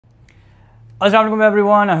Assalamu alaikum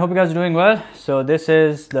everyone, I hope you guys are doing well. So this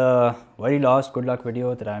is the very last good luck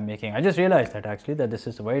video that I'm making. I just realized that actually that this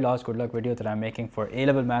is the very last good luck video that I'm making for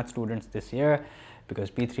A-level math students this year,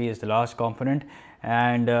 because P3 is the last component,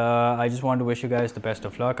 and I just want to wish you guys the best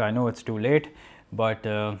of luck. I know it's too late, but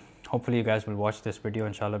hopefully you guys will watch this video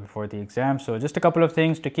inshallah before the exam. So just a couple of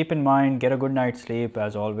things to keep in mind: get a good night's sleep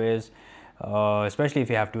as always, especially if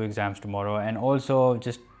you have 2 exams tomorrow, and also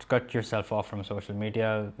just cut yourself off from social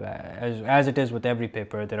media. As it is with every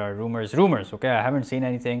paper, there are rumors. Okay, I haven't seen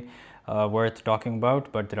anything worth talking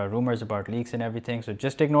about, but there are rumors about leaks and everything, so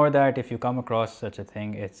just ignore that. If you come across such a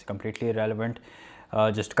thing, it's completely irrelevant.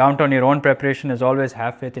 Just count on your own preparation. As always,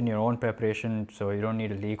 have faith in your own preparation, so you don't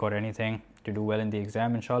need a leak or anything to do well in the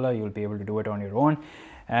exam. Inshallah, you'll be able to do it on your own,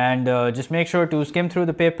 and just make sure to skim through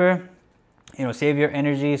the paper. You know, save your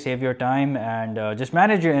energy, save your time, and just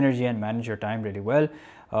manage your energy and manage your time really well.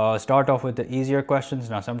 Start off with the easier questions.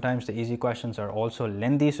 Now sometimes the easy questions are also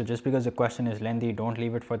lengthy, so just because the question is lengthy, don't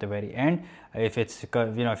leave it for the very end. If it's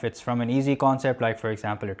if it's from an easy concept, like for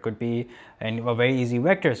example it could be a very easy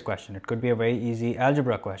vectors question, it could be a very easy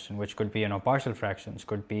algebra question, which could be partial fractions,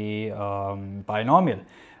 could be binomial,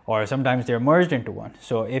 or sometimes they're merged into one.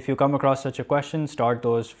 So if you come across such a question, start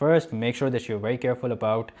those first. Make sure that you're very careful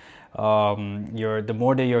about the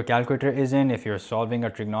mode that your calculator is in. If you're solving a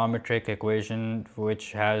trigonometric equation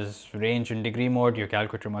which has range in degree mode, your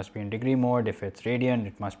calculator must be in degree mode. If it's radian,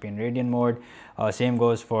 it must be in radian mode. Same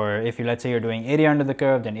goes for, if you, let's say you're doing area under the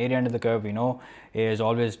curve, then area under the curve we know is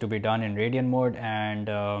always to be done in radian mode.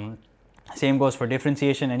 And same goes for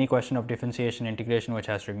differentiation. Any question of differentiation, integration which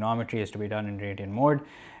has trigonometry is to be done in radian mode.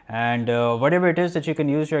 And whatever it is that you can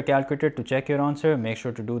use your calculator to check your answer, make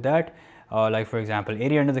sure to do that. Like for example,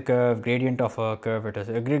 area under the curve, gradient of a curve at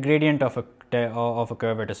a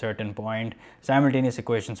curve at a certain point, simultaneous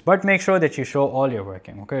equations. But make sure that you show all your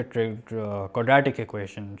working. Okay, quadratic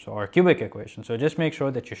equations or cubic equations. So just make sure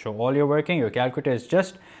that you show all your working. Your calculator is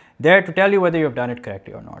just there to tell you whether you've done it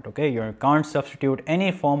correctly or not. Okay, you can't substitute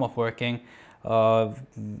any form of working.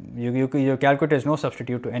 Your calculator is no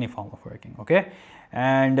substitute to any form of working. Okay,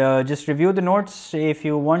 and just review the notes if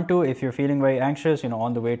you want to, if you're feeling very anxious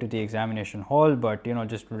on the way to the examination hall. But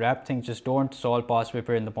just wrap things. Just don't solve past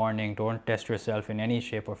paper in the morning. Don't test yourself in any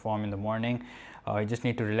shape or form in the morning. You just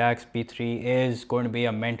need to relax. P3 is going to be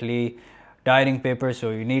a mentally tiring paper,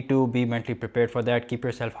 so you need to be mentally prepared for that. Keep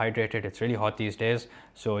yourself hydrated. It's really hot these days,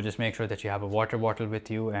 so just make sure that you have a water bottle with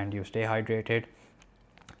you and you stay hydrated.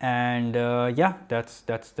 And yeah, that's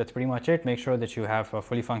pretty much it. Make sure that you have a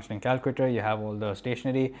fully functioning calculator, you have all the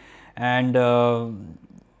stationery, and don't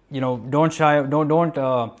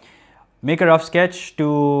make a rough sketch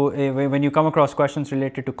to when you come across questions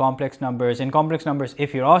related to complex numbers. In complex numbers,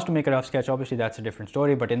 if you're asked to make a rough sketch, obviously that's a different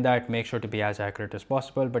story, but in that, make sure to be as accurate as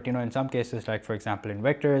possible. But in some cases, like for example in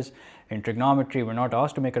vectors, in trigonometry, we're not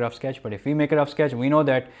asked to make a rough sketch, but if we make a rough sketch, we know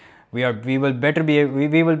that we will be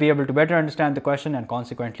able to better understand the question, and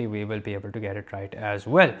consequently we will be able to get it right as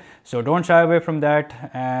well. So don't shy away from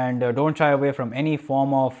that, and don't shy away from any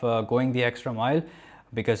form of going the extra mile,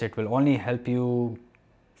 because it will only help you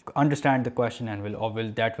understand the question, and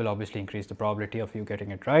that will obviously increase the probability of you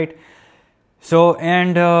getting it right. So,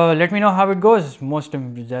 and let me know how it goes.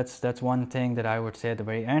 That's one thing that I would say at the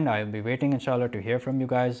very end. I'll be waiting inshallah to hear from you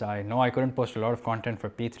guys. I know I couldn't post a lot of content for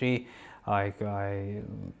P3. I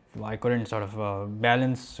couldn't sort of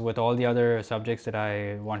balance with all the other subjects that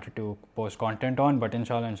I wanted to post content on, but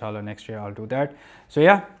inshallah next year I'll do that. So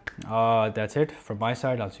yeah, that's it from my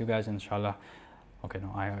side. I'll see you guys inshallah. Okay,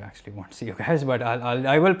 no, I actually won't see you guys, but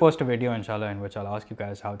I will post a video inshallah in which I'll ask you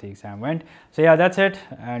guys how the exam went. So yeah, that's it,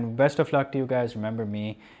 and best of luck to you guys. Remember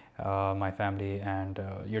me, my family, and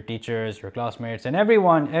your teachers, your classmates, and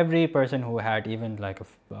every person who had even like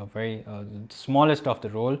a very smallest of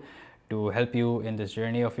the role to help you in this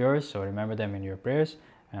journey of yours. So remember them in your prayers,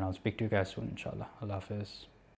 and I'll speak to you guys soon inshallah. Allah Hafiz.